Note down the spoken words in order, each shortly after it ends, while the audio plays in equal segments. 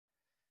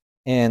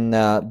in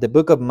the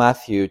book of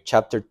Matthew,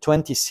 chapter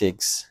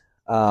 26,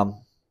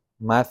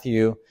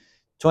 Matthew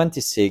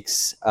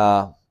 26,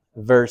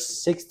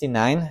 verse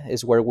 69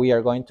 is where we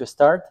are going to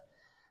start,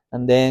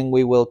 and then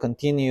we will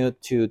continue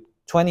to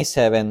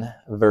 27,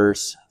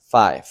 verse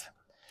 5.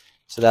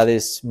 So that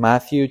is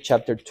Matthew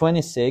chapter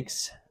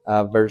 26,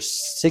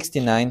 verse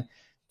 69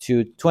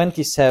 to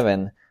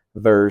 27,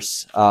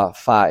 verse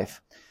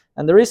 5.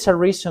 And there is a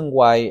reason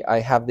why I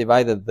have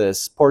divided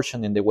this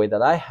portion in the way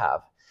that I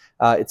have.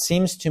 It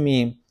seems to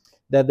me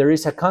that there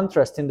is a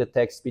contrast in the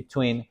text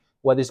between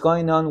what is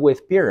going on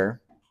with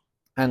Peter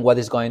and what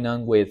is going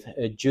on with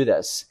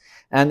Judas.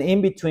 And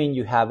in between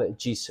you have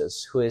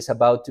Jesus, who is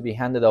about to be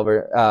handed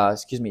over,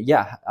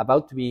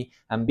 about to be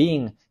and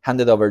being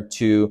handed over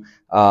to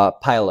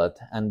Pilate,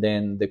 and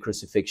then the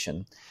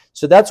crucifixion.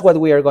 So that's what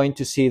we are going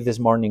to see this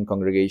morning,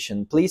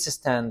 congregation. Please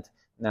stand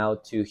now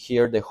to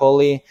hear the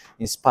holy,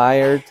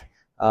 inspired,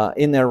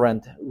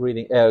 inerrant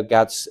reading,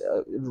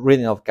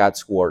 reading of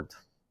God's word.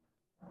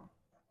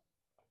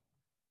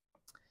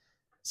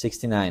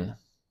 69.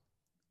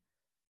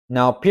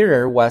 Now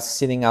Peter was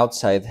sitting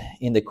outside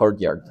in the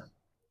courtyard,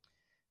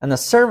 and a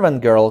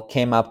servant girl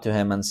came up to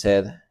him and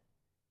said,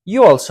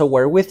 "You also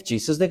were with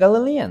Jesus the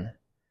Galilean."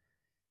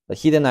 But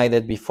he denied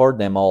it before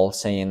them all,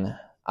 saying,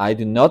 "I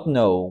do not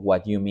know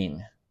what you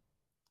mean."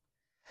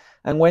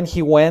 And when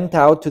he went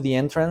out to the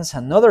entrance,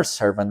 another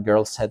servant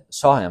girl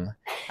saw him,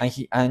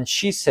 and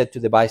she said to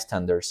the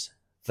bystanders,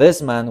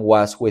 "This man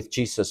was with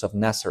Jesus of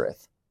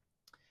Nazareth."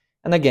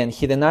 And again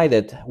he denied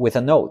it with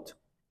an oath,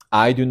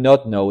 "I do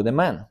not know the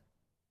man."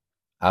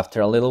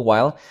 After a little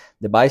while,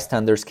 the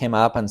bystanders came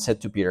up and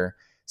said to Peter,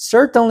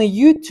 "Certainly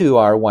you too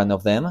are one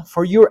of them,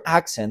 for your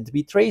accent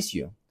betrays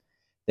you."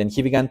 Then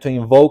he began to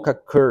invoke a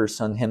curse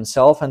on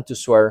himself and to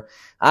swear,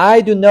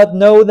 "I do not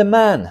know the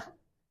man."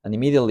 And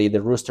immediately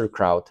the rooster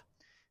crowed.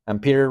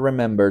 And Peter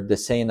remembered the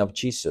saying of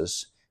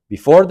Jesus,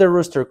 "Before the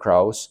rooster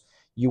crows,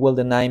 you will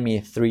deny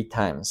me 3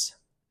 times."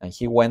 And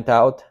he went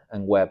out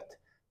and wept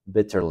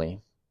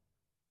bitterly.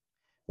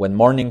 When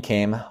morning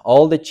came,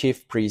 all the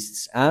chief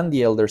priests and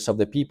the elders of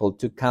the people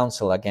took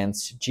counsel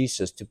against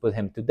Jesus to put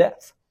him to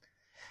death.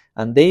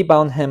 And they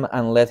bound him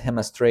and led him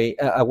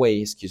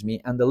away,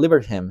 and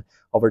delivered him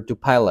over to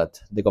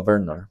Pilate, the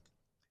governor.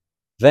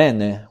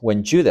 Then,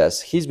 when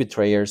Judas, his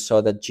betrayer,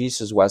 saw that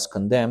Jesus was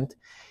condemned,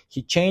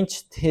 he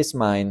changed his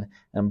mind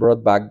and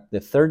brought back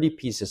the 30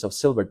 pieces of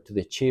silver to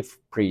the chief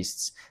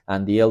priests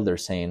and the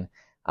elders, saying,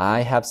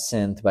 "I have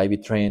sinned by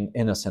betraying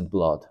innocent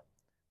blood."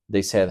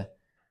 They said,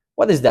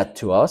 "What is that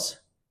to us?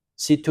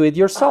 See to it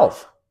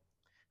yourself."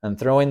 And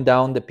throwing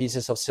down the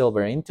pieces of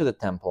silver into the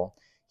temple,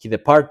 he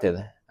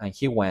departed, and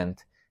he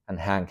went and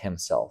hanged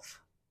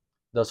himself.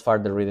 Thus far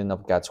the reading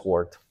of God's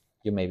word.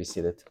 You may be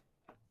seated.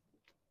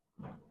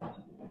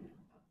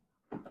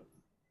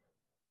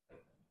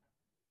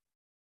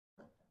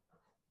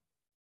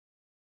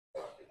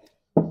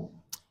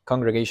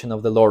 Congregation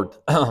of the Lord.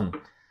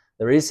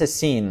 There is a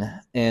scene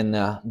in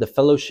The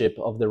Fellowship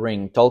of the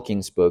Ring,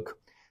 Tolkien's book,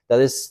 that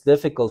is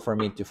difficult for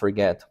me to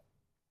forget.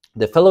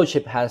 The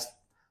Fellowship has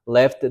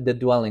left the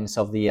dwellings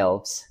of the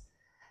elves,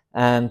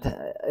 and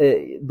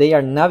they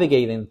are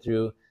navigating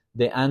through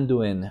the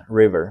Anduin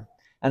River.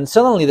 And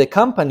suddenly the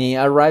company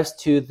arrives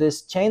to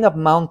this chain of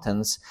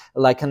mountains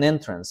like an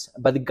entrance.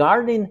 But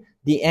guarding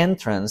the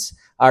entrance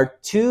are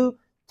 2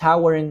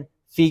 towering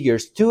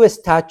figures, 2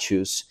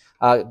 statues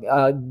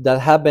that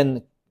have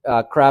been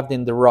carved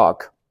in the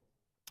rock.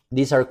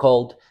 These are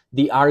called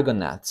the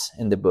Argonauts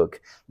in the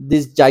book.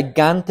 These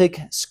gigantic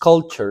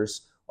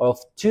sculptures of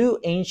 2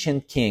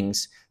 ancient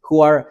kings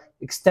who are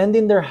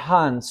extending their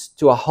hands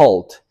to a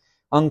halt.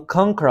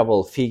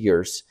 Unconquerable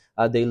figures.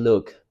 They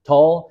look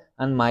tall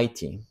and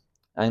mighty.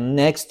 And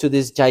next to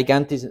these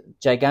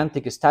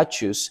gigantic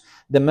statues,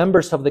 the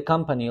members of the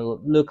company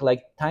look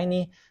like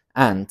tiny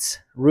ants,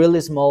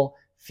 really small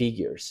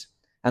figures.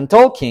 And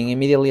Tolkien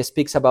immediately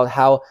speaks about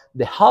how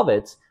the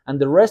hobbits and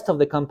the rest of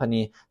the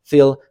company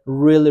feel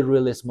really,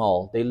 really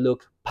small. They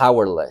look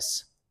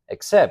powerless,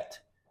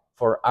 except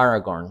for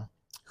Aragorn,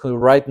 who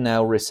right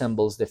now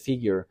resembles the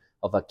figure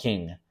of a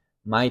king,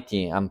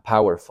 mighty and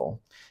powerful.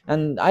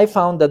 And I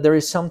found that there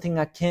is something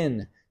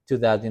akin to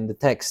that in the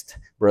text,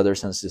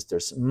 brothers and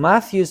sisters.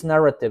 Matthew's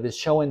narrative is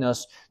showing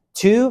us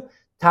 2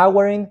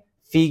 towering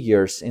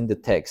figures in the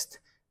text,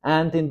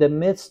 and in the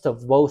midst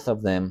of both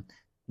of them,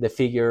 the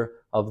figure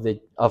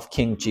of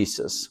King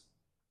Jesus.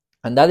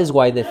 And that is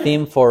why the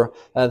theme for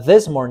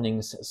this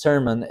morning's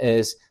sermon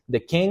is the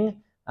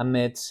King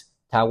amidst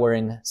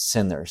towering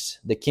sinners.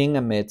 The King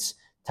amidst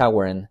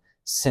towering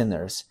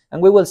sinners.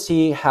 And we will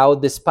see how,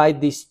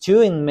 despite these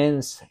 2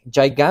 immense,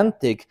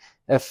 gigantic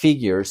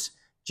figures,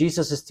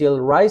 Jesus still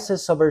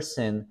rises over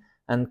sin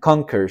and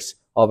conquers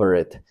over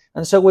it.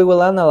 And so we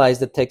will analyze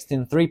the text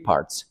in 3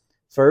 parts.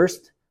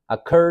 First,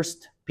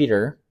 accursed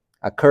Peter.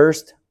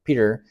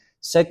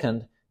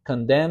 Second,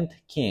 condemned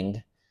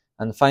king.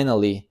 And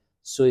finally,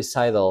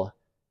 suicidal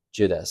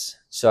Judas.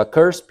 So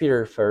accursed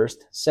Peter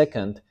first,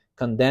 second,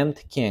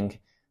 condemned king,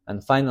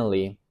 and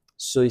finally,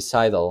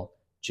 suicidal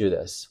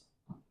Judas.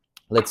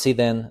 Let's see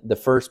then the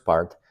first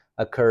part,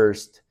 a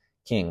cursed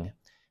king.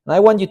 And I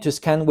want you to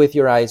scan with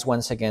your eyes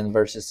once again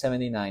verses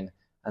 79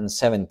 and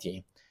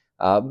 70.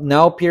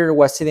 Now Peter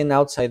was sitting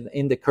outside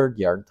in the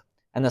courtyard,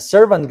 and a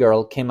servant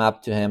girl came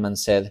up to him and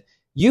said,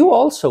 "You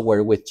also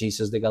were with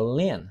Jesus the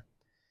Galilean."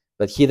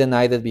 But he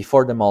denied it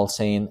before them all,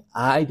 saying,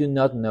 "I do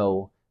not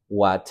know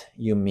what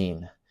you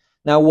mean."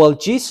 Now, while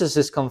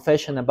Jesus'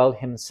 confession about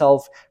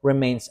himself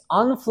remains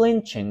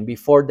unflinching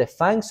before the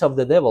fangs of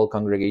the devil,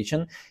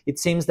 congregation, it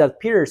seems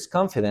that Peter's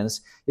confidence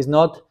is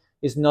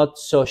not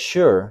so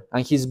sure,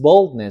 and his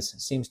boldness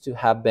seems to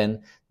have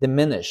been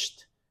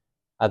diminished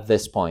at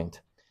this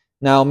point.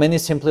 Now, many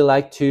simply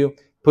like to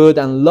put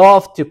and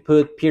love to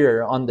put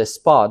Peter on the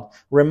spot,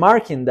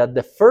 remarking that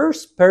the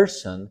first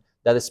person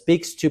that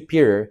speaks to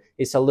Peter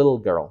is a little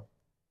girl,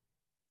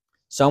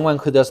 someone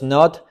who does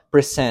not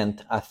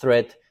present a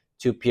threat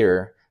to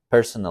Peter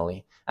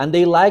personally. And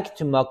they like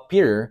to mock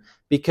Peter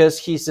because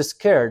he's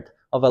scared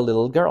of a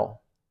little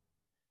girl.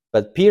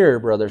 But Peter,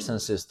 brothers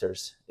and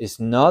sisters, is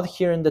not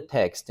here in the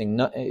text,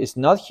 is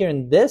not here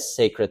in this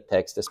sacred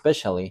text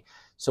especially,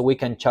 so we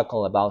can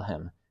chuckle about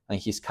him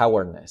and his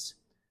cowardness.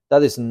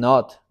 That is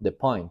not the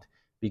point,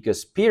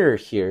 because Peter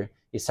here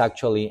is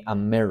actually a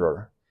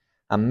mirror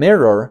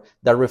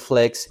that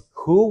reflects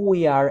who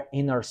we are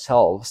in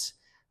ourselves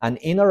and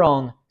in our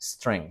own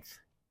strength.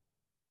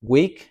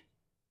 Weak,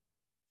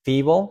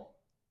 feeble,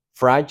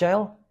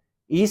 fragile,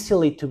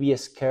 easily to be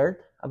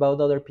scared about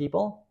other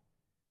people.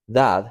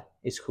 That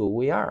is who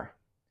we are.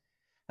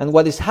 And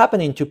what is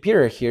happening to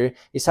Peter here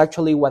is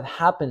actually what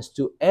happens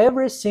to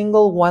every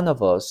single one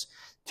of us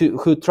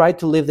who try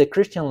to live the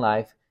Christian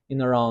life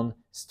in our own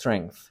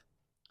strength.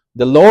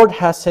 The Lord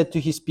has said to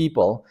his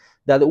people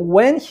that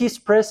when his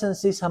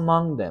presence is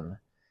among them,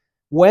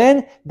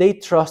 when they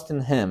trust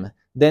in him,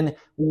 then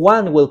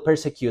one will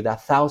persecute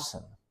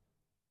 1,000.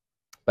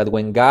 But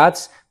when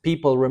God's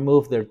people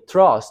remove their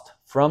trust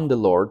from the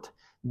Lord,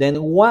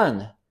 then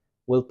one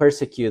will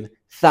persecute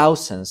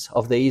thousands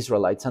of the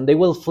Israelites, and they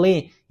will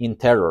flee in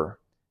terror.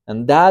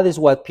 And that is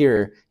what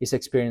Peter is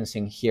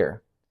experiencing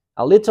here.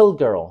 A little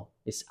girl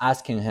is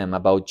asking him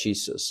about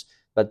Jesus,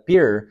 but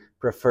Peter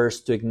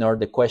prefers to ignore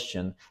the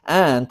question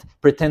and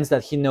pretends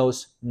that he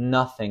knows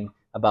nothing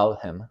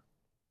about him.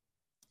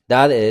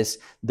 That is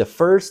the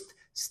first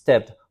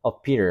step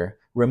of Peter,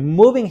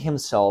 removing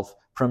himself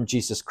from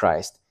Jesus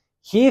Christ.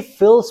 He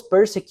feels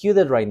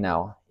persecuted right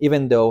now,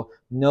 even though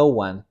no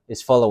one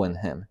is following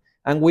him.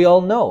 And we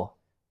all know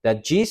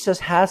that Jesus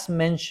has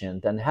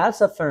mentioned and has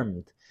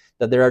affirmed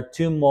that there are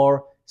 2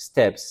 more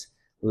steps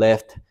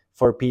left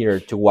for Peter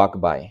to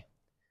walk by.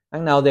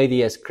 And now the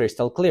idea is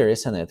crystal clear,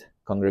 isn't it,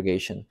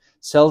 congregation?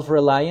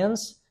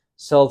 Self-reliance,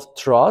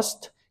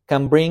 self-trust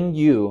can bring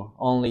you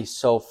only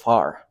so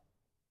far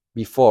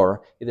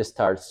before it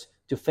starts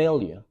to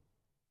fail you.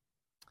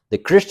 The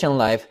Christian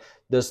life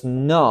does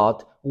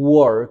not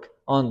work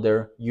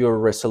under your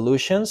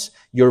resolutions,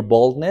 your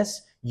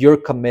boldness, your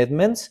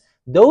commitments.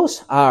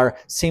 Those are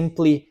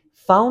simply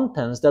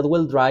fountains that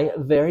will dry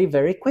very,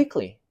 very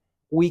quickly.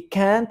 We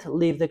can't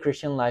live the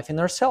Christian life in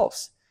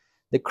ourselves.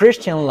 The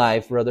Christian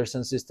life, brothers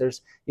and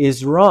sisters,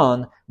 is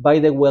run by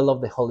the will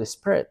of the Holy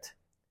Spirit,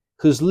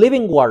 whose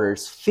living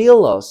waters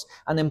fill us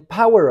and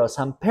empower us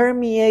and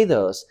permeate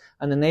us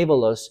and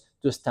enable us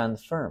to stand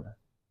firm.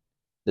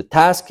 The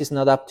task is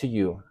not up to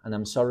you, and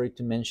I'm sorry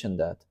to mention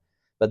that,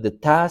 but the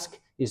task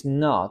is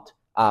not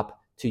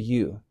up to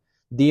you.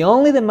 The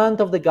only demand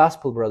of the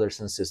gospel,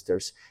 brothers and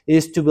sisters,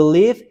 is to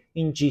believe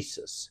in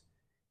Jesus.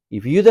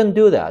 If you don't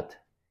do that,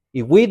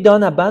 if we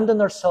don't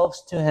abandon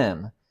ourselves to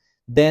him,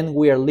 then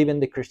we are living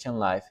the Christian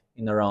life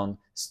in our own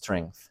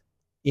strength,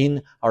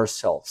 in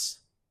ourselves,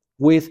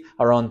 with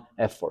our own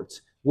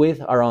efforts, with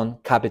our own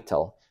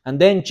capital. And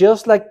then,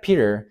 just like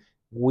Peter,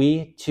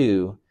 we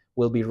too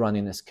will be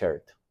running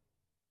scared.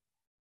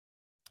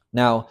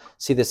 Now,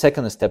 see the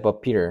second step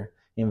of Peter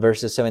in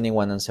verses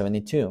 71 and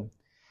 72.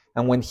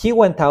 And when he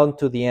went out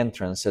to the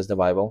entrance, says the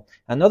Bible,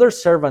 another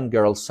servant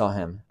girl saw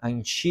him,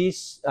 and she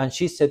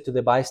said to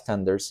the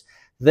bystanders,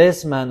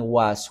 "This man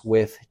was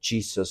with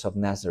Jesus of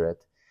Nazareth."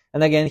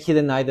 And again he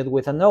denied it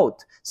with an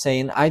oath,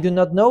 saying, "I do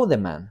not know the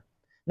man."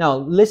 Now,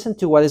 listen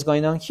to what is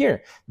going on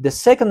here. The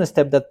second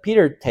step that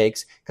Peter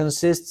takes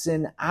consists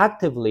in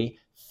actively,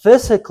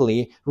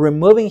 physically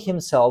removing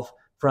himself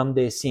from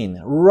the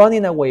scene,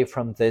 running away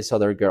from this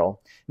other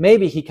girl.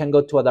 Maybe he can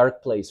go to a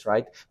dark place,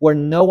 right, where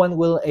no one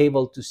will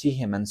able to see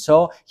him, and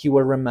so he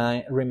will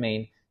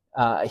remain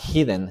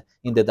hidden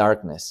in the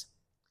darkness.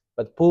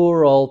 But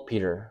poor old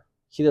Peter,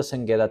 he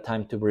doesn't get a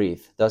time to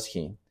breathe, does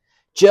he?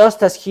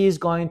 Just as he is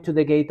going to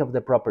the gate of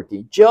the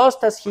property,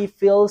 just as he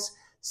feels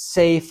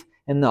safe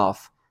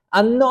enough,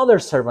 another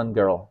servant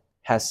girl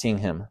has seen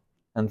him.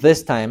 And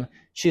this time,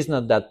 she's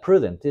not that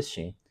prudent, is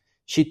she?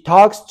 She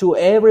talks to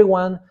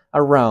everyone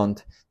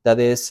around that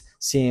is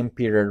seeing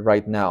Peter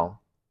right now.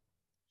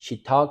 She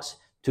talks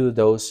to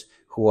those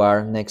who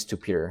are next to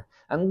Peter.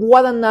 And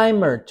what a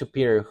nightmare to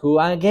Peter, who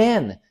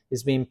again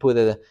is being put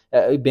in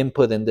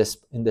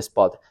the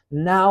spot.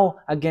 Now,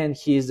 again,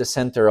 he is the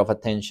center of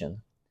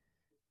attention.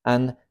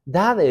 And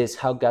That is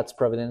how God's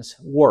providence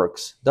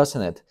works,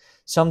 doesn't it?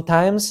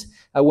 Sometimes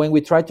when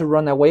we try to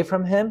run away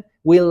from Him,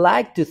 we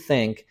like to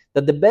think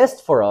that the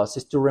best for us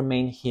is to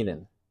remain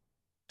hidden,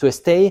 to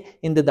stay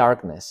in the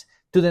darkness,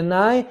 to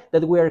deny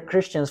that we are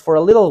Christians for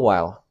a little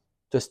while,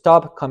 to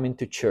stop coming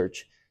to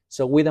church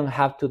so we don't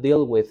have to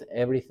deal with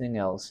everything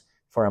else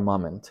for a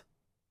moment.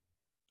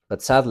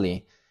 But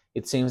sadly,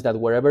 it seems that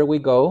wherever we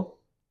go,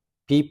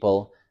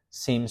 people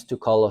seems to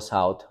call us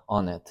out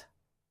on it.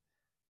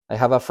 I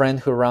have a friend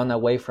who ran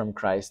away from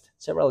Christ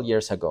several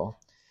years ago,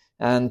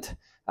 and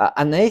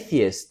an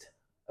atheist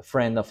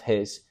friend of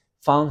his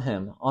found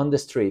him on the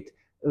street,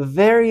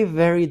 very,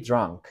 very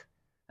drunk.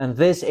 And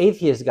this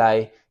atheist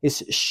guy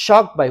is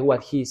shocked by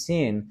what he's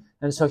seeing,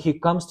 and so he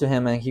comes to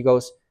him and he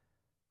goes,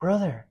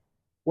 "Brother,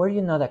 were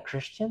you not a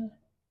Christian?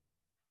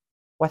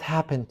 What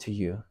happened to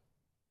you?"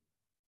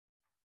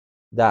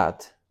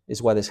 That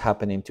is what is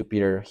happening to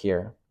Peter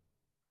here.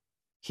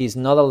 He's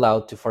not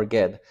allowed to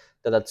forget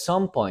that at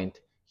some point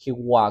he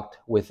walked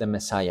with the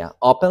Messiah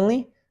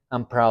openly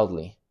and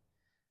proudly.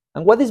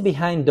 And what is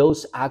behind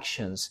those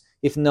actions,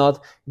 if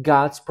not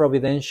God's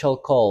providential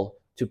call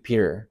to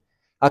Peter?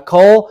 A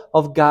call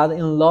of God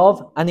in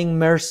love and in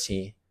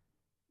mercy,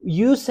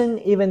 using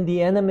even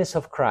the enemies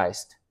of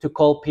Christ to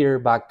call Peter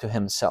back to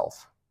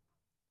Himself.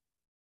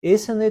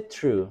 Isn't it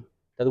true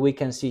that we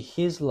can see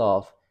His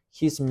love,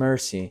 His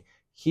mercy,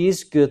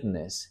 His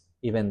goodness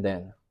even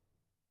then?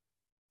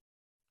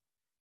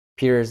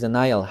 Peter's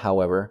denial,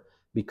 however,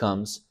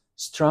 becomes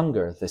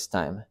stronger this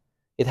time.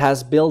 It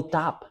has built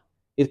up.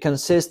 It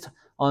consists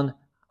on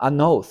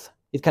an oath.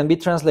 It can be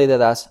translated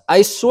as,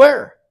 "I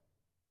swear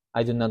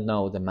I do not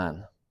know the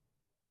man."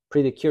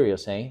 Pretty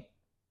curious, eh?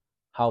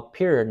 How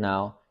Peter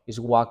now is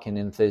walking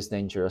in this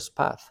dangerous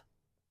path.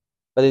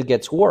 But it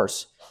gets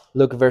worse.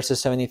 Look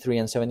verses 73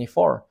 and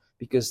 74,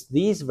 because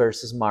these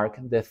verses mark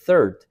the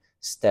third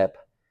step.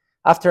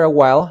 After a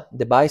while,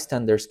 the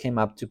bystanders came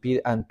up to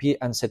Peter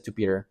and said to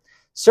Peter,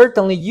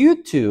 "Certainly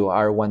you too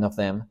are one of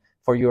them,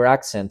 for your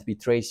accent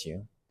betrays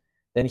you."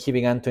 Then he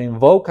began to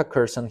invoke a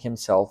curse on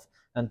himself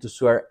and to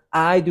swear,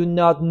 "I do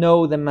not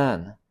know the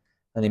man."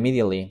 And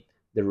immediately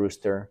the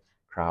rooster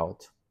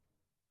crowed.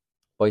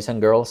 Boys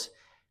and girls,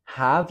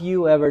 have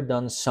you ever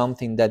done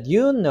something that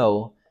you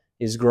know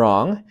is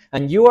wrong,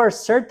 and you are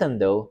certain,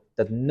 though,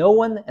 that no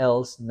one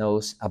else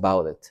knows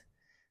about it?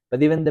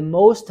 But even the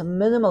most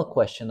minimal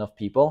question of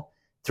people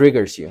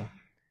triggers you.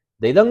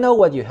 They don't know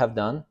what you have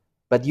done,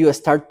 but you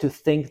start to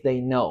think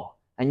they know,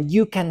 and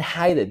you can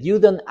hide it. You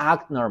don't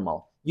act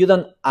normal. You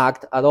don't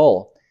act at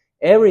all.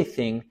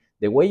 Everything,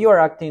 the way you are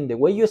acting, the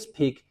way you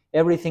speak,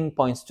 everything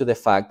points to the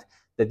fact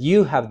that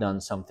you have done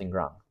something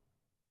wrong.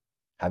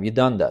 Have you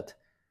done that?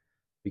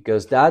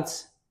 Because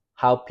that's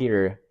how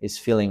Peter is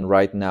feeling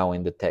right now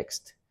in the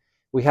text.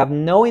 We have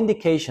no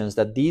indications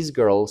that these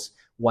girls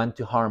want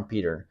to harm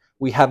Peter.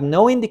 We have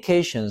no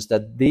indications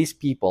that these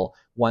people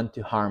want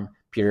to harm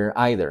Peter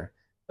either.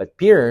 But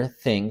Peter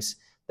thinks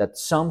that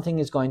something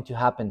is going to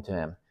happen to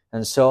him,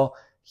 and so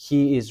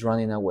he is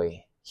running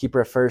away. He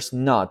prefers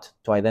not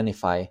to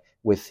identify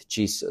with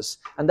Jesus.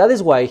 And that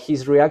is why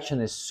his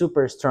reaction is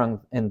super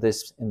strong in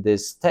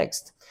this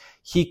text.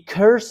 He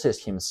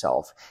curses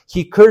himself.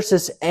 He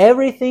curses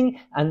everything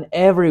and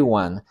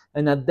everyone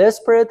in a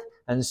desperate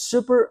and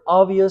super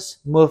obvious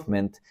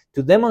movement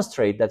to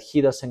demonstrate that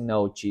he doesn't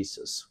know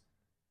Jesus.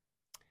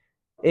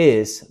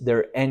 Is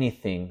there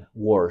anything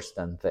worse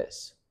than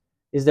this?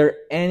 Is there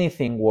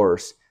anything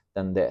worse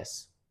than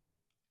this?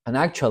 And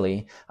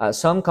actually,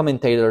 some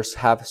commentators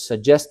have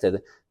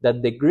suggested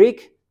that the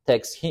Greek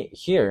text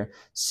here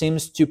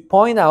seems to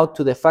point out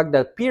to the fact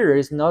that Peter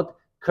is not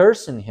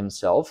cursing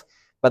himself,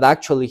 but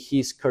actually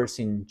he's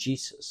cursing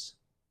Jesus.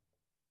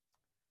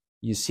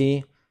 You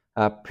see,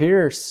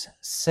 Peter's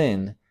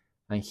sin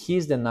and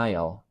his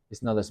denial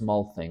is not a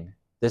small thing.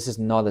 This is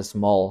not a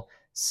small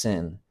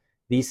sin.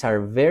 These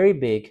are very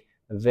big,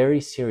 very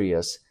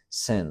serious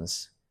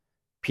sins.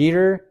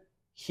 Peter,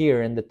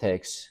 here in the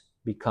text,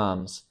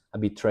 becomes a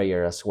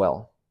betrayer as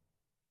well.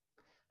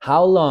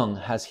 How long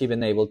has he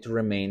been able to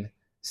remain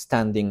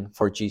standing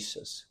for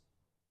Jesus?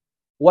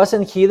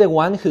 Wasn't he the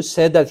one who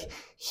said that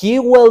he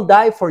will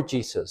die for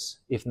Jesus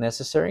if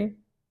necessary?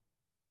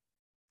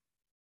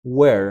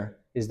 Where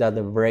is that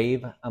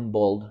brave and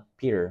bold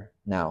Peter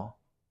now?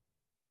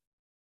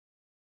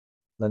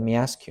 Let me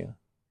ask you,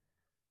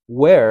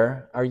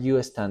 where are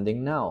you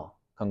standing now,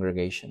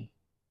 congregation?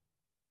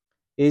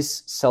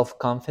 Is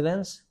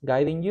self-confidence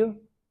guiding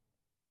you?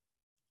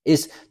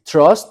 Is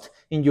trust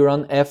in your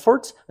own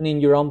efforts and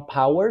in your own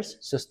powers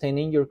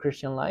sustaining your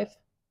Christian life?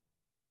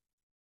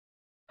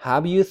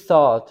 Have you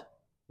thought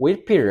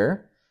with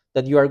Peter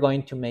that you are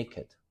going to make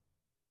it?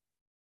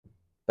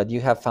 But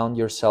you have found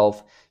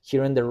yourself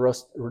hearing the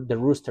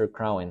rooster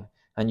crowing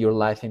and your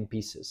life in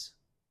pieces.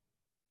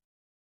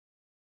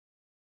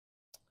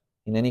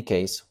 In any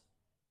case,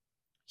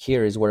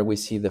 here is where we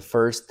see the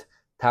first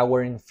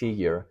towering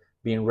figure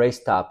being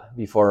raised up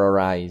before our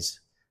eyes,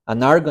 an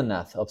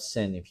argonath of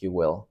sin, if you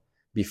will,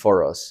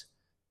 before us,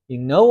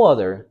 in no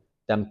other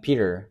than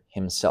Peter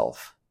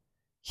himself.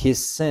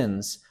 His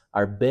sins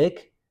are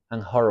big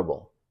and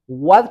horrible.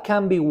 What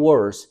can be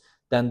worse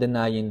than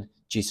denying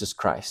Jesus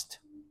Christ?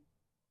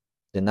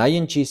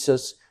 Denying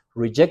Jesus,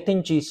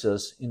 rejecting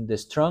Jesus in the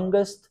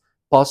strongest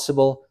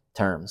possible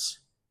terms.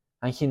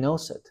 And he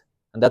knows it.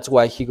 And that's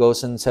why he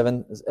goes in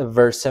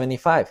verse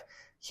 75.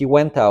 He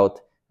went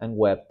out and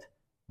wept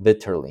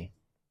bitterly.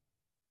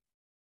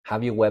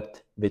 Have you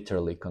wept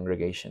bitterly,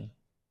 congregation?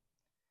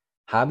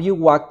 Have you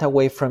walked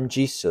away from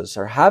Jesus,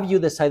 or have you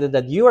decided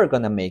that you are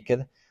going to make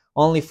it,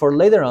 only for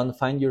later on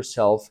find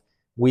yourself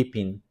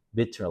weeping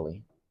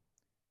bitterly?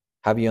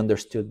 Have you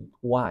understood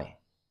why?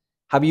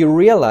 Have you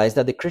realized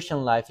that the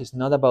Christian life is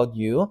not about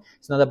you?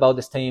 It's not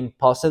about staying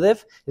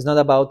positive. It's not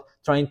about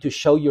trying to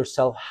show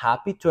yourself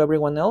happy to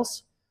everyone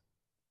else,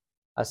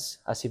 as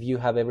if you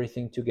have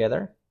everything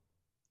together.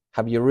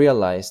 Have you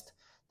realized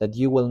that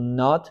you will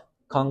not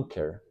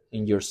conquer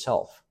in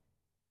yourself?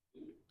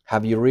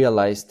 Have you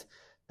realized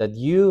that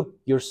you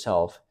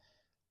yourself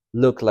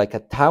look like a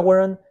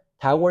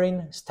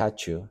towering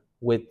statue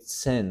with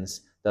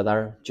sins that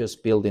are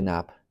just building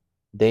up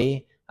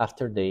day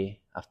after day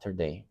after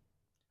day?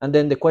 And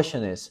then the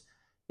question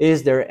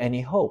is there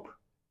any hope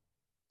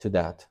to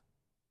that?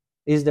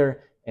 Is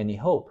there any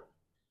hope?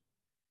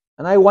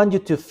 And I want you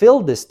to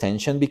feel this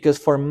tension, because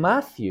for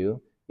Matthew,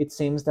 it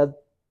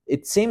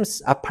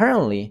seems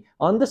apparently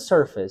on the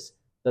surface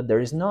that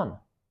there is none.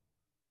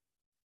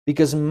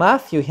 Because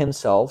Matthew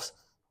himself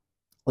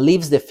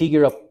leaves the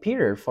figure of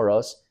Peter for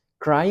us,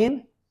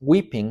 crying,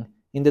 weeping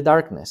in the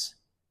darkness.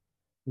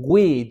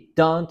 We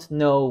don't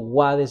know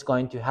what is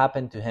going to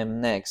happen to him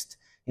next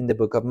in the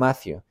book of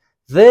Matthew.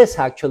 This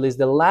actually is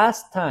the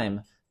last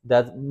time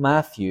that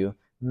Matthew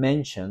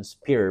mentions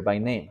Peter by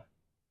name.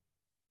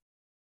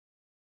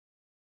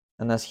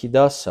 And as he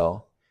does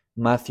so,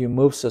 Matthew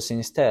moves us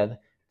instead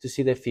to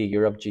see the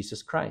figure of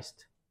Jesus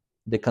Christ,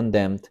 the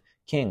condemned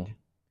king.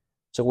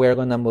 So we are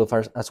going to move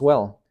as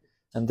well.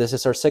 And this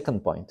is our second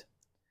point.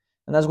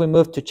 And as we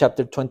move to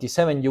chapter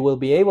 27, you will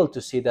be able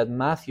to see that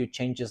Matthew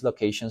changes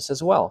locations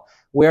as well.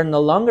 We are no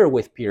longer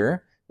with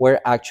Peter. We're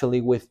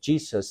actually with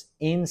Jesus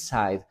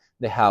inside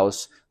the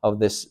house of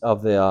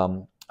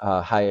the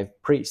high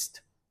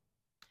priest.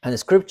 And the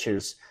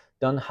scriptures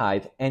don't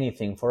hide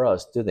anything for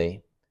us, do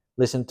they?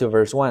 Listen to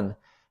verse 1.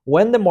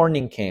 When the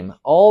morning came,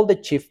 all the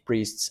chief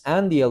priests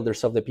and the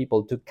elders of the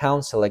people took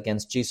counsel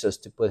against Jesus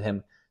to put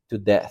him to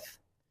death.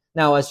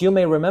 Now, as you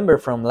may remember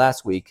from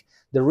last week,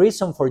 the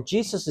reason for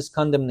Jesus'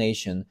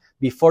 condemnation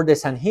before the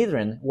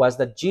Sanhedrin was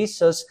that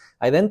Jesus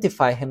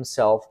identified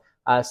himself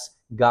as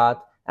God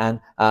and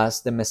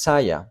as the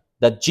Messiah.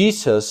 That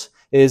Jesus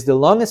is the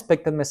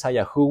long-expected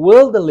Messiah who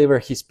will deliver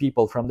his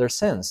people from their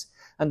sins.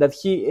 And that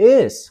he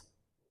is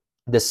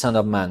the Son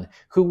of Man,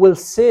 who will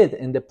sit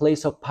in the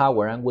place of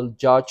power and will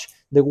judge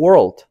the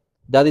world.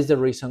 That is the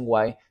reason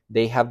why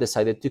they have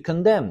decided to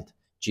condemn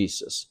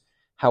Jesus.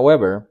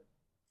 However,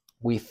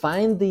 we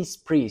find these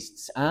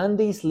priests and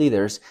these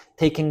leaders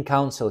taking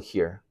counsel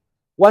here.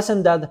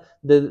 Wasn't that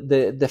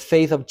the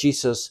fate of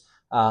Jesus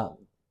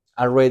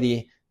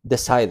already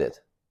decided?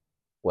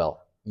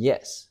 Well,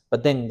 yes.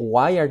 But then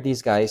why are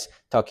these guys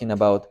talking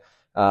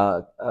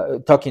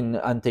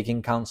and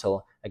taking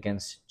counsel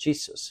against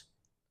Jesus?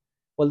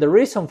 Well, the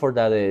reason for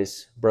that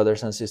is,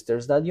 brothers and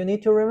sisters, that you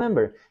need to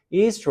remember,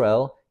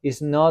 Israel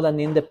is not an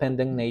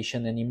independent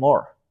nation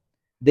anymore.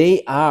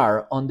 They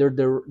are under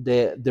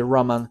the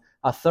Roman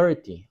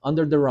authority,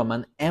 under the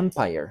Roman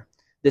Empire.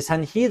 The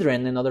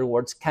Sanhedrin, in other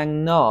words,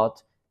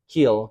 cannot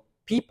kill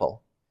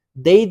people.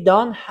 They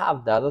don't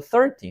have that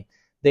authority.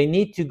 They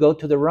need to go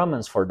to the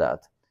Romans for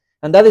that.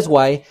 And that is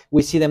why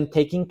we see them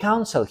taking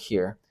counsel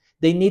here.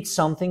 They need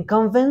something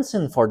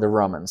convincing for the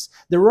Romans.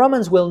 The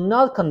Romans will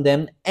not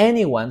condemn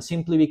anyone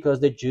simply because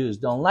the Jews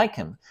don't like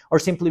him, or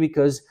simply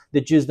because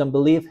the Jews don't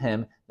believe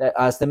him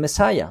as the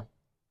Messiah.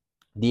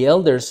 The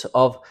elders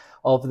of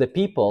the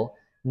people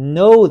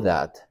know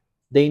that.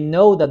 They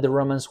know that the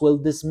Romans will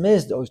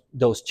dismiss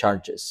those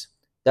charges.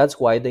 That's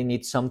why they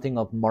need something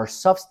of more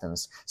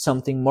substance,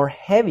 something more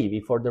heavy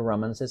before the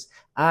Romans'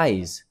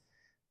 eyes.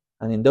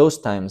 And in those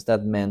times,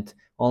 that meant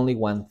only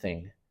one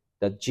thing,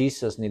 that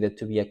Jesus needed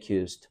to be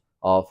accused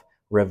of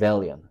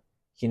rebellion.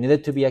 He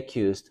needed to be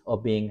accused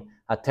of being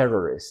a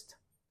terrorist.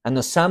 And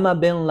Osama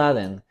bin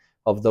Laden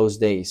of those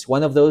days,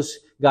 one of those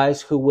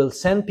guys who will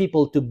send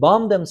people to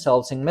bomb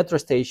themselves in metro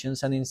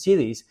stations and in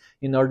cities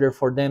in order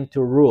for them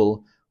to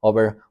rule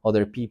over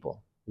other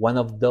people. One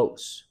of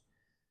those.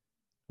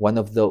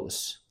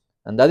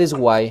 And that is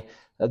why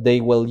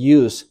they will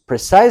use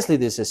precisely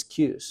this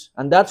excuse.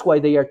 And that's why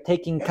they are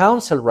taking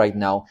counsel right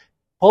now,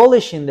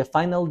 polishing the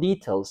final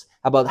details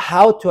about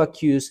how to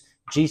accuse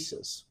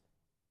Jesus.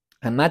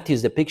 And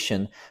Matthew's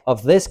depiction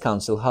of this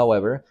counsel,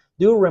 however,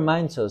 do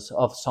remind us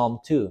of Psalm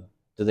 2,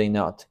 do they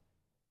not?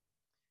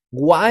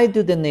 Why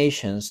do the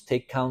nations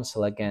take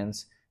counsel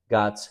against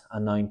God's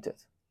anointed?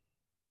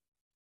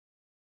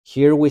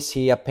 Here we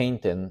see a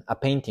painting,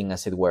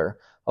 as it were,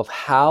 of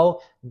how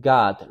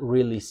God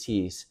really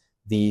sees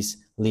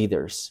these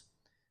leaders.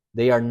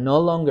 They are no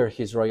longer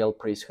his royal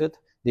priesthood.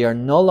 They are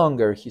no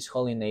longer his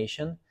holy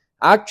nation.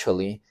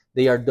 Actually,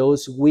 they are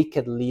those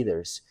wicked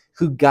leaders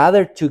who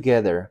gather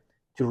together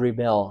to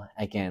rebel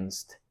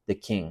against the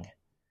king.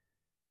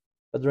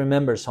 But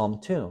remember Psalm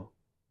 2,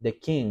 the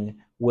king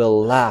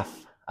will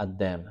laugh at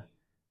them.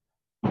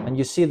 And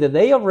you see, the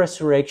day of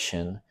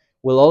resurrection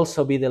will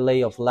also be the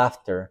day of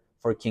laughter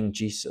for King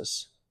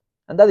Jesus.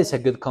 And that is a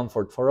good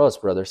comfort for us,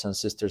 brothers and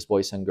sisters,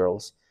 boys and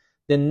girls.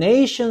 The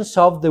nations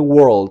of the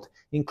world,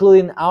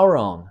 including our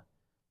own,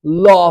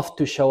 love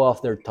to show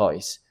off their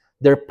toys,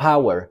 their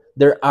power,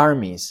 their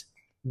armies.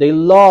 They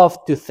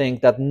love to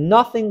think that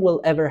nothing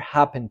will ever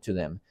happen to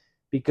them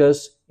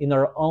because in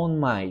our own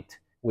might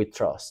we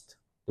trust,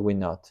 do we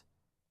not?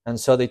 And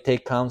so they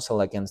take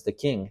counsel against the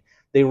king.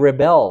 They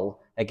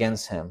rebel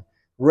against him,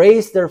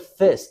 raise their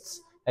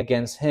fists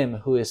against him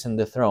who is in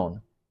the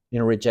throne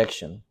in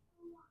rejection.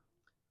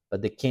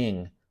 But the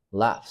king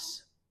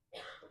laughs.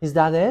 Is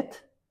that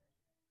it?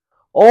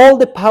 All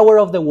the power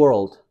of the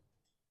world,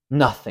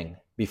 nothing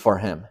before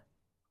him.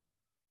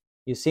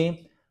 You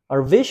see,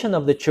 our vision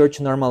of the church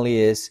normally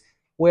is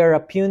we're a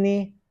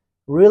puny,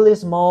 really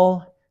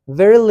small,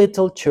 very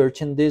little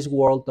church in this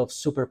world of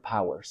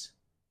superpowers.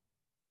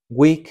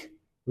 Weak,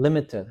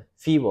 limited,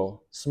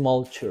 feeble,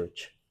 small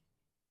church.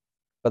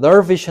 But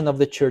our vision of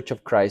the Church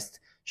of Christ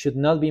should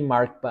not be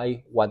marked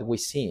by what we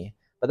see,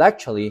 but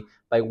actually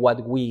by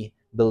what we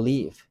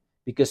believe.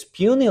 Because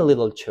puny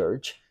little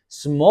church,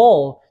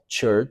 small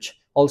church,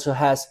 also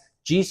has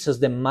Jesus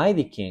the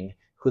mighty King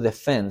who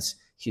defends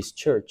his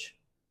church.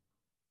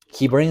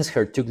 He brings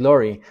her to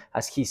glory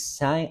as his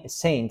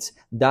saints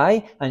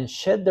die and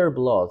shed their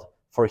blood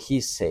for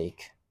his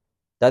sake.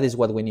 That is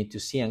what we need to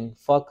see and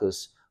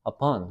focus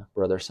upon,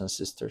 brothers and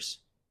sisters.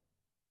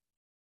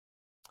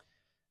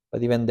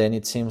 But even then,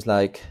 it seems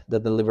like the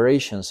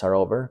deliberations are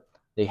over.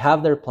 They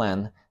have their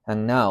plan,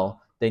 and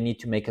now they need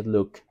to make it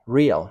look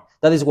real.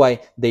 That is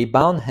why they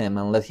bound him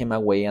and led him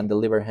away and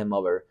delivered him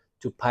over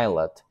to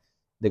Pilate,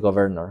 the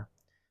governor.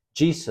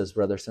 Jesus,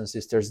 brothers and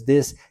sisters,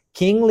 this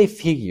kingly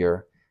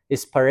figure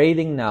is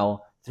parading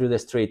now through the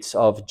streets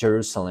of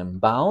Jerusalem,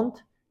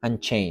 bound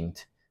and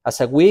chained,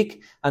 as a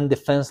weak and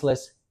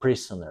defenseless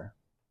prisoner.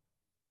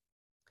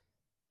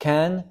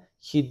 Can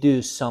he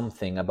do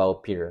something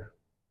about Peter?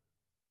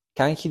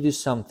 Can he do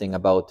something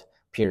about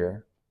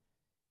Peter?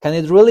 Can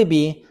it really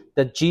be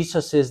that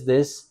Jesus is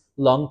this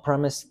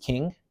long-promised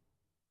king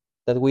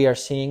that we are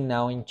seeing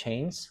now in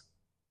chains?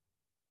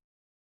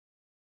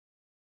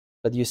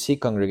 But you see,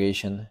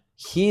 congregation,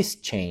 his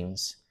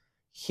chains,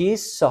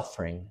 his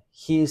suffering,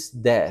 his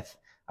death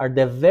are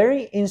the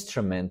very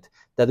instrument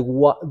that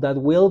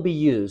will be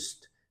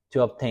used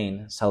to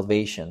obtain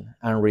salvation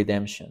and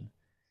redemption.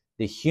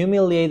 The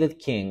humiliated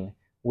king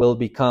will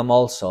become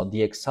also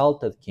the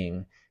exalted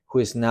king who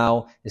is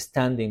now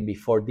standing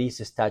before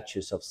these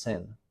statues of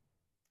sin.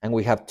 And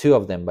we have two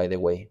of them, by the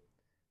way.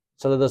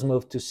 So let us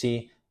move to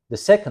see the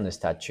second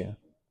statue,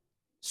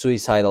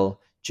 suicidal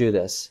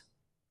Judas.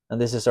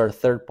 And this is our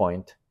third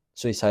point,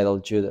 suicidal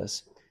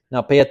Judas.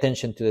 Now pay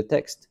attention to the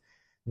text.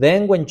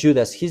 Then when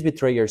Judas, his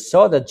betrayer,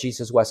 saw that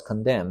Jesus was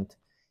condemned,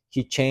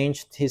 he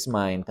changed his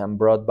mind and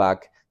brought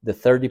back the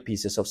 30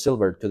 pieces of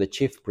silver to the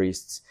chief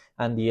priests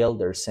and the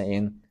elders,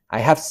 saying, I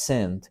have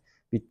sinned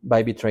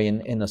by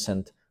betraying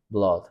innocent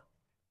blood.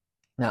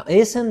 Now,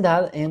 isn't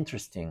that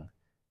interesting,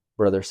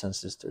 brothers and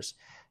sisters?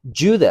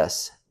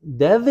 Judas,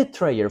 the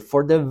betrayer,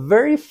 for the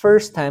very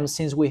first time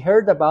since we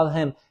heard about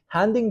him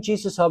handing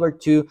Jesus over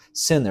to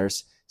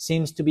sinners,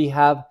 seems to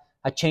have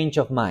a change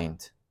of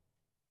mind.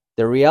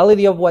 The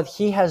reality of what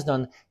he has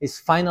done is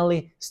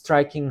finally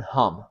striking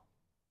home.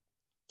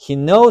 He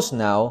knows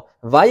now,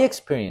 by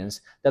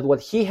experience, that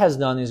what he has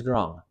done is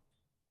wrong.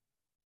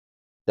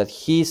 That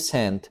he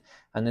sent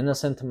an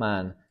innocent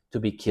man to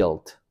be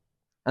killed.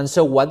 And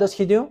so what does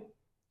he do?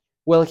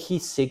 Well, he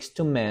seeks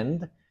to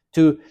mend,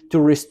 to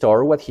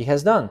restore what he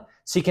has done,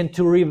 seeking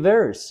to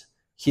reverse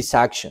his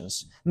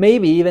actions,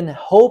 maybe even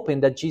hoping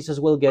that Jesus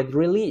will get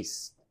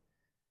released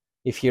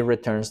if he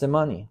returns the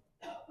money.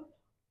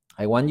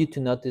 I want you to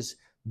notice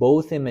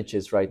both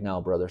images right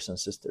now, brothers and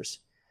sisters.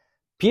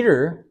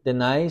 Peter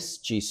denies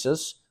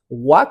Jesus,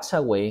 walks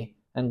away,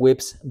 and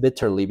weeps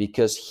bitterly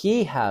because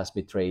he has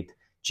betrayed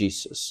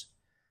Jesus.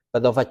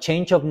 But of a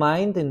change of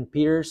mind in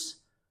Peter's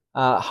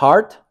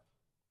heart,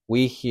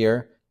 we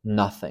hear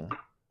nothing.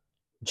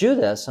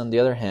 Judas, on the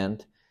other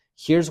hand,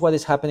 hears what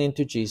is happening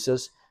to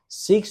Jesus,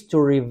 seeks to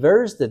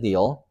reverse the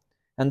deal,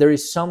 and there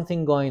is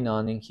something going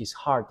on in his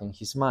heart, in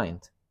his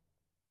mind.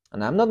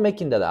 And I'm not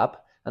making that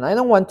up, and I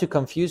don't want to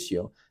confuse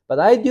you, but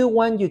I do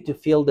want you to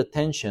feel the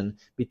tension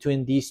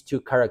between these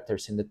two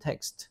characters in the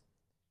text.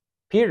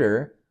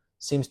 Peter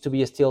seems to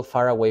be still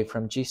far away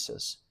from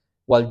Jesus,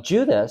 while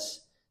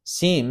Judas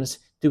seems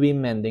to be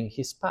mending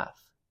his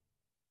path.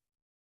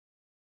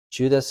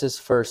 Judas's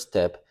first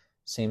step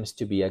seems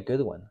to be a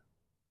good one.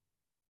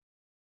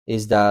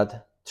 Is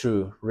that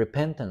true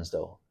repentance,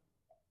 though?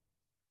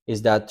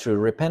 Is that true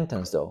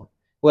repentance, though?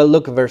 Well,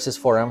 look verses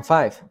 4 and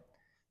 5.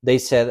 They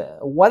said,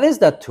 "What is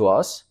that to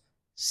us?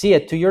 See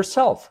it to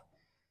yourself."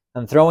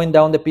 And throwing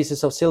down the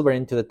pieces of silver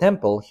into the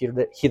temple,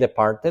 he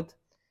departed,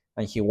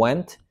 and he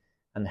went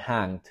and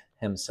hanged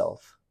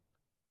himself.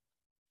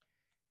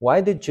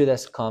 Why did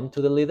Judas come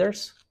to the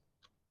leaders?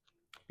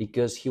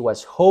 Because he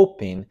was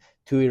hoping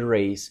to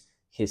erase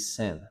his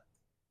sin.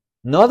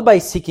 Not by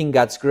seeking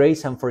God's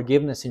grace and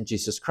forgiveness in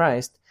Jesus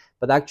Christ,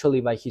 but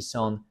actually by his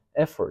own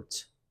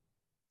efforts.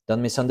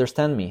 Don't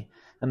misunderstand me.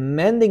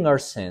 Amending our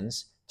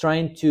sins,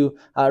 trying to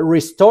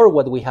restore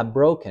what we have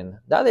broken,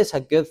 that is a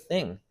good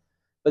thing.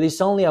 But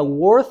it's only a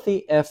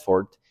worthy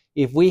effort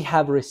if we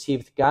have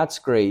received God's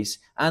grace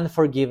and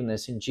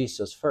forgiveness in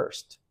Jesus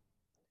first.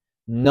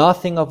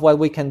 Nothing of what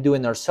we can do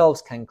in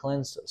ourselves can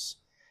cleanse us,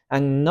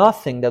 and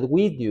nothing that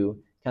we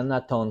do can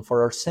atone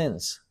for our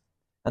sins.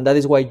 And that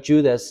is why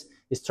Judas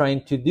is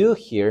trying to do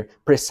here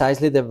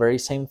precisely the very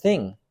same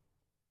thing.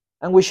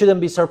 And we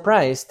shouldn't be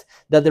surprised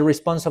that the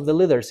response of the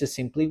leaders is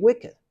simply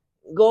wicked.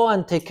 Go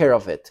and take care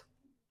of it.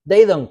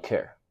 They don't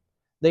care.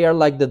 They are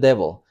like the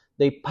devil.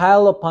 They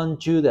pile upon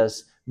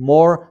Judas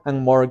more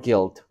and more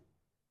guilt.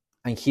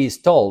 And he is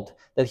told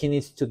that he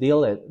needs to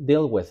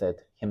deal with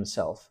it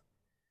himself.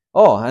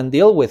 Oh, and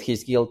deal with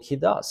his guilt he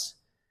does.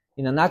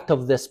 In an act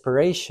of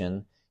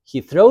desperation, he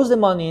throws the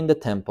money in the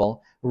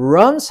temple,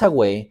 runs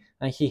away,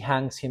 and he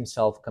hangs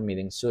himself,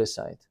 committing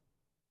suicide.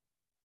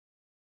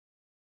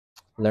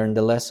 Learn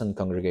the lesson,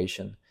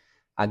 congregation.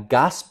 A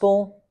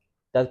gospel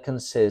that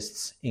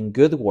consists in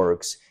good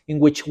works, in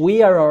which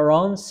we are our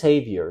own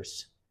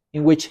saviors,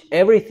 in which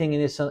everything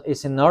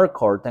is in our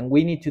court and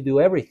we need to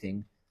do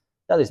everything,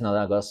 that is not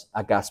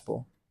a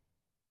gospel.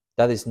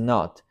 That is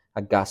not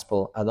a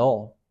gospel at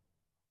all.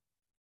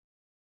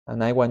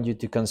 And I want you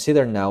to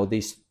consider now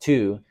these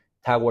two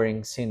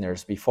towering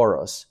sinners before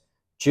us.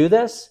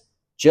 Judas,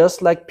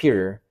 just like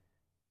Peter,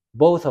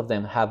 both of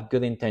them have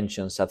good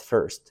intentions at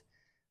first.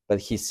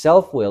 But his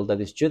self-will,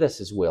 that is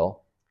Judas's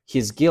will,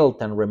 his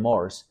guilt and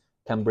remorse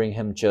can bring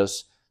him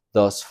just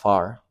thus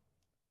far.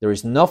 There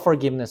is no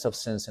forgiveness of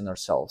sins in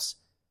ourselves.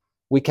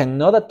 We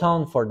cannot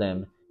atone for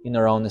them in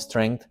our own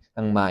strength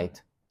and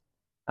might.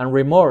 And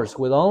remorse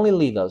will only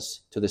lead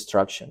us to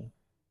destruction.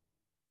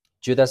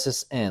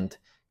 Judas's end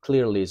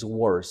clearly is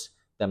worse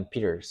than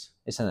Peter's,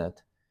 isn't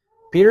it?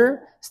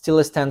 Peter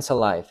still stands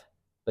alive,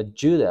 but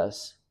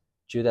Judas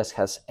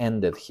has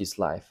ended his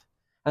life.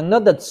 And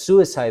not that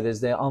suicide is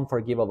the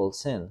unforgivable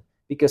sin,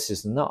 because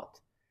it's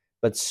not.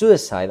 But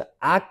suicide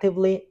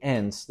actively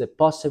ends the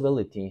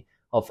possibility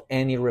of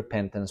any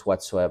repentance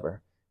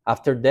whatsoever.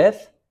 After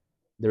death,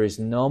 there is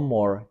no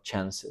more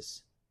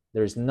chances.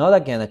 There is not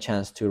again a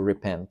chance to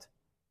repent.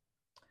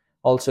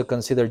 Also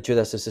consider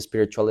Judas's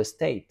spiritual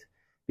state,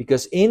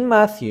 because in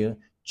Matthew,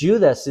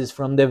 Judas is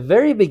from the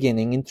very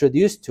beginning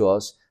introduced to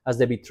us as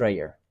the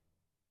betrayer.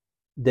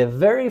 The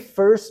very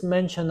first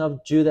mention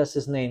of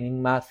Judas's name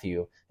in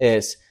Matthew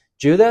is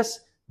Judas,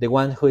 the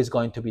one who is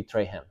going to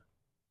betray him.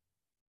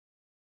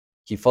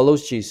 He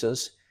follows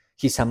Jesus.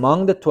 He's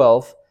among the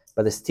 12,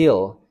 but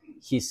still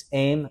his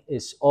aim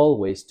is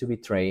always to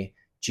betray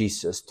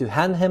Jesus, to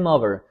hand him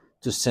over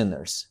to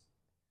sinners.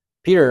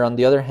 Peter, on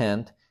the other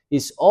hand,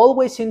 is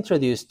always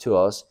introduced to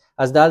us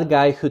as that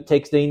guy who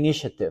takes the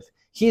initiative.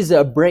 He's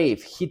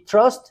brave. He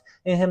trusts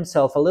in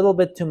himself a little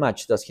bit too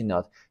much, does he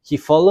not? He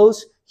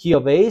follows, he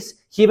obeys,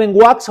 he even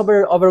walks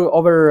over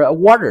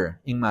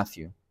water in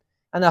Matthew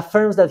and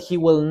affirms that he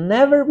will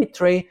never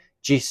betray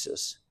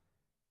Jesus.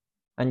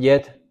 And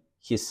yet,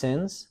 he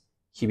sins,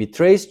 he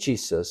betrays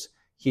Jesus,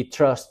 he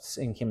trusts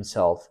in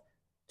himself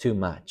too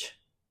much.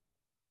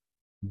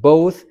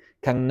 Both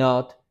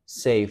cannot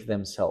save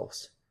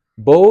themselves.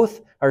 Both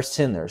are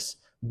sinners,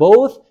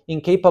 both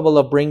incapable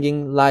of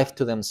bringing life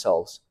to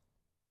themselves,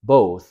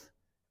 both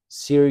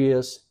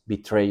serious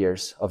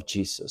betrayers of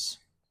Jesus.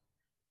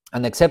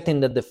 And accepting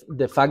that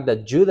the fact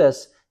that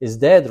Judas is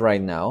dead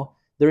right now,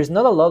 there is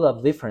not a lot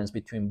of difference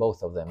between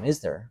both of them, is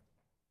there?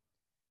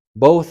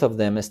 Both of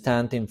them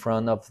stand in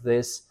front of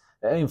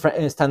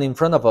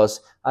us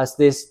as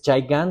these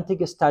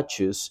gigantic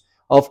statues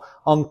of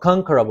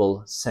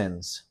unconquerable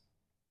sins.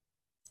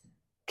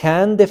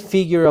 Can the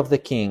figure of the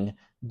king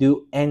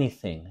do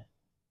anything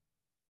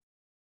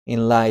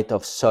in light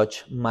of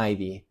such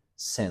mighty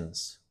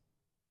sins?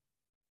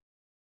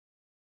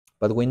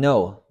 But we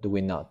know, do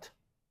we not?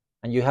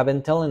 And you have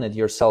been telling it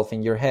yourself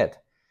in your head,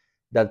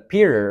 that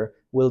Peter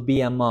will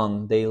be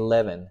among the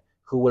 11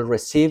 who will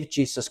receive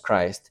Jesus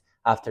Christ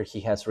after he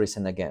has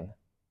risen again.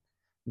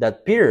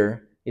 That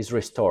Peter is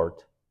restored,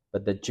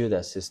 but that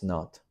Judas is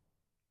not.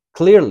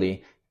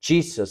 Clearly,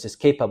 Jesus is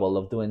capable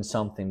of doing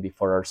something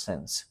before our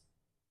sins.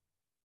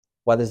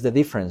 What is the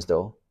difference,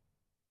 though?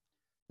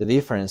 The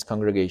difference,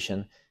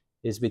 congregation,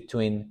 is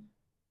between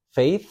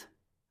faith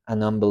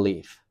and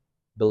unbelief.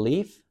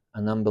 Belief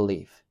and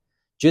unbelief.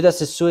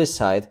 Judas'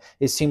 suicide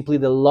is simply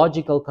the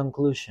logical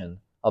conclusion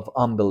of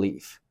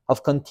unbelief,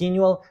 of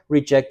continual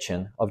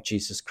rejection of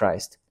Jesus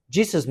Christ.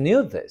 Jesus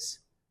knew this.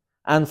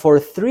 And for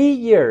 3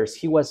 years,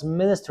 he was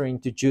ministering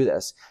to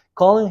Judas,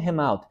 calling him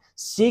out,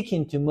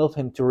 seeking to move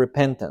him to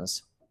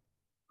repentance.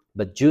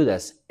 But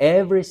Judas,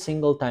 every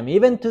single time,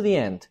 even to the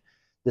end,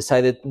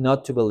 decided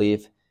not to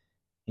believe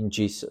in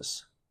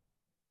Jesus.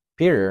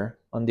 Peter,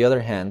 on the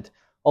other hand,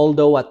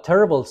 although a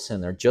terrible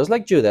sinner, just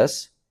like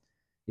Judas,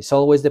 is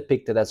always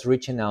depicted as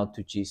reaching out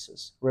to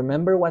Jesus.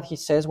 Remember what he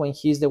says when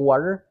he's the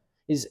water?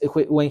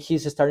 When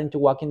he's starting to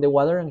walk in the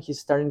water and he's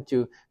starting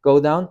to go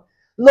down?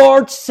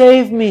 Lord,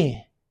 save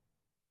me!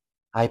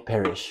 I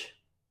perish.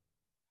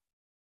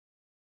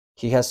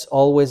 He has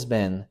always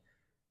been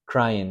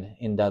crying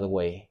in that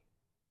way.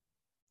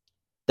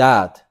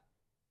 That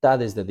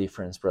is the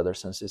difference,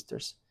 brothers and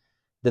sisters.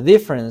 The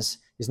difference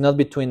is not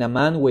between a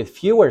man with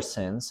fewer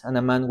sins and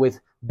a man with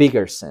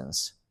bigger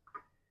sins.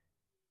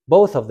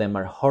 Both of them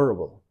are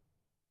horrible.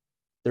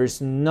 There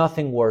is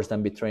nothing worse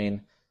than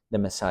betraying the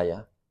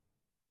Messiah.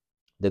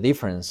 The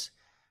difference,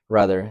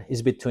 rather,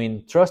 is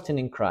between trusting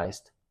in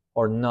Christ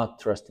or not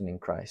trusting in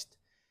Christ.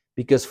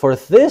 Because for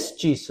this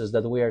Jesus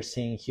that we are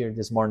seeing here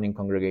this morning,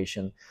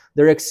 congregation,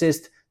 there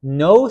exists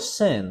no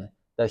sin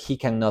that he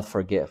cannot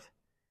forgive.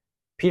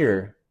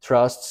 Peter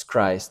trusts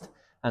Christ,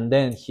 and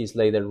then he is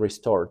later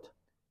restored.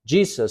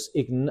 Judas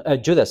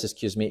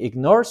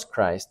ignores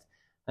Christ,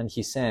 and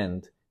his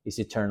end is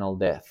eternal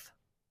death.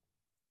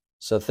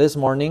 So this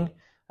morning,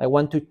 I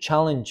want to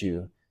challenge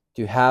you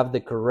to have the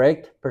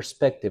correct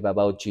perspective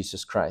about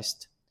Jesus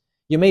Christ.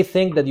 You may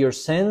think that your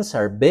sins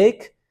are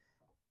big,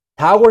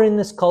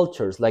 towering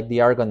sculptures like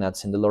the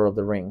Argonauts in The Lord of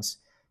the Rings,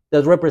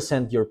 that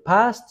represent your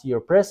past, your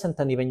present,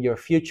 and even your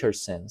future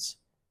sins.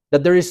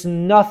 That there is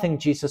nothing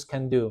Jesus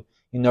can do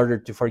in order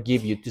to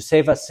forgive you, to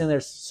save a sinner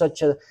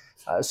such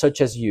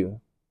as you.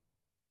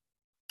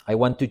 I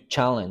want to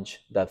challenge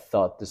that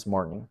thought this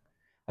morning.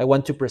 I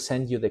want to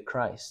present you the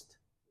Christ.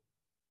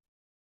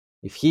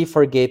 If he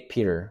forgave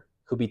Peter,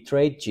 who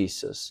betrayed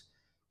Jesus,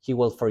 he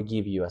will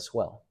forgive you as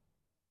well.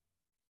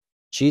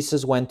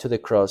 Jesus went to the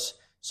cross,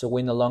 so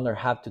we no longer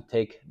have to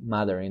take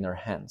matter in our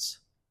hands.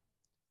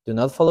 Do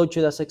not follow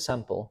Judas'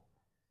 example.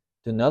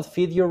 Do not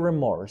feed your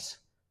remorse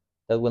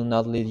that will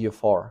not lead you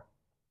far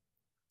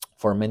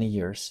for many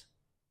years.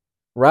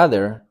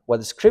 Rather, what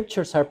the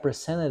scriptures are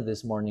presented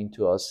this morning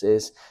to us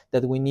is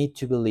that we need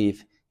to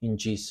believe in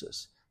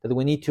Jesus, that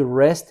we need to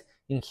rest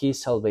in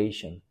his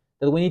salvation,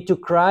 that we need to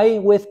cry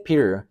with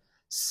Peter,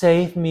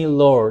 "Save me,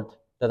 Lord,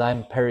 that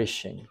I'm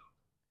perishing."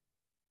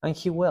 And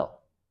he will.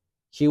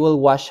 He will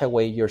wash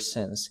away your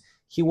sins.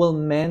 He will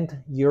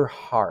mend your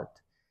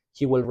heart.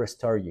 He will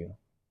restore you.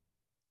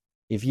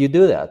 If you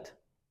do that,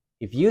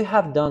 if you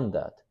have done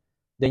that,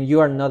 then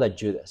you are not a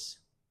Judas.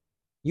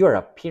 You are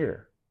a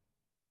Peter.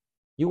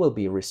 You will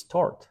be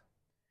restored.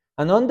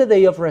 And on the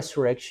day of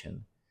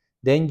resurrection,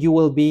 then you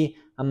will be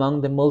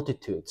among the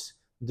multitudes,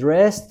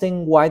 dressed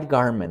in white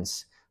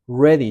garments,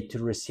 ready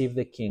to receive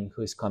the King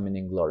who is coming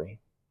in glory.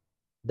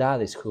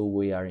 That is who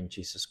we are in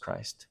Jesus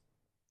Christ.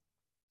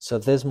 So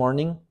this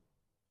morning,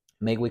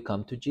 may we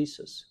come to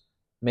Jesus.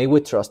 May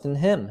we trust in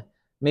him.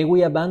 May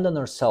we abandon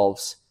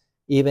ourselves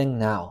even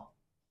now.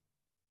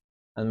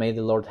 And may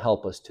the Lord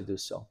help us to do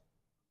so.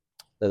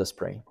 Let us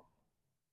pray.